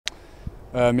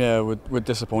Yeah, we're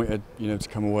disappointed, to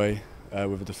come away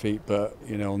with a defeat, but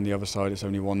on the other side it's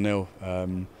only 1-0.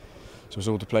 So it's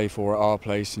all to play for at our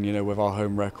place, and with our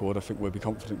home record, I think we'll be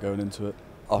confident going into it.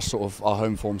 Our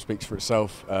home form speaks for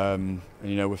itself, and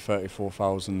with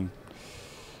 34,000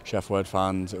 Sheffield Wednesday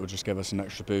fans, it will just give us an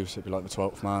extra boost. It'll be like the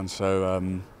 12th man. So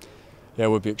yeah,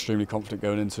 we'll be extremely confident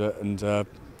going into it, and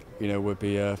we'll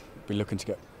be looking to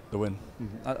get the win.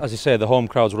 As you say, the home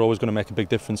crowds were always going to make a big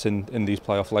difference in these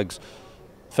playoff legs.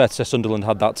 Fair to say Sunderland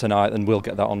had that tonight, and we'll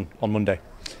get that on Monday.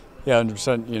 Yeah,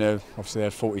 100%. Obviously they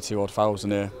had 42,000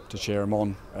 here to cheer them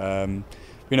on.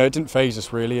 It didn't faze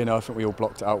us really. I think we all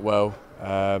blocked it out well.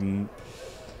 But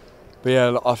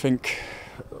yeah, I think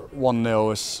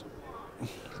 1-0 is.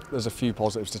 There's a few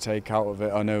positives to take out of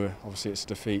it. I know obviously it's a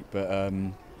defeat, but I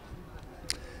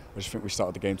just think we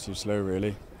started the game too slow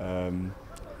really, and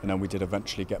then we did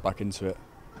eventually get back into it.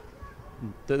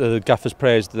 The gaffers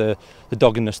praised the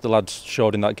doggedness the lads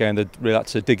showed in that game. They really had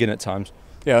to dig in at times.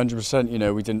 Yeah,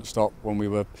 100%. We didn't stop when we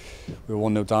were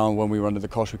 1-0 down. When we were under the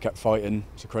cosh, we kept fighting.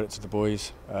 So credit to the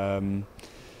boys. But,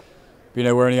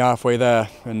 we're only halfway there,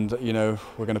 and we're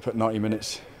going to put 90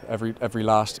 minutes. Every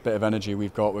last bit of energy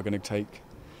we've got, we're going to take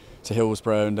to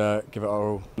Hillsborough and give it our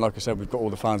all. Like I said, we've got all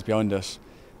the fans behind us,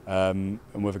 and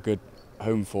with a good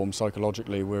home form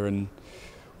psychologically, we're in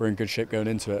good shape going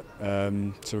into it.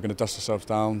 So we're going to dust ourselves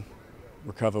down,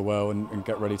 recover well, and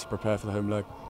get ready to prepare for the home leg.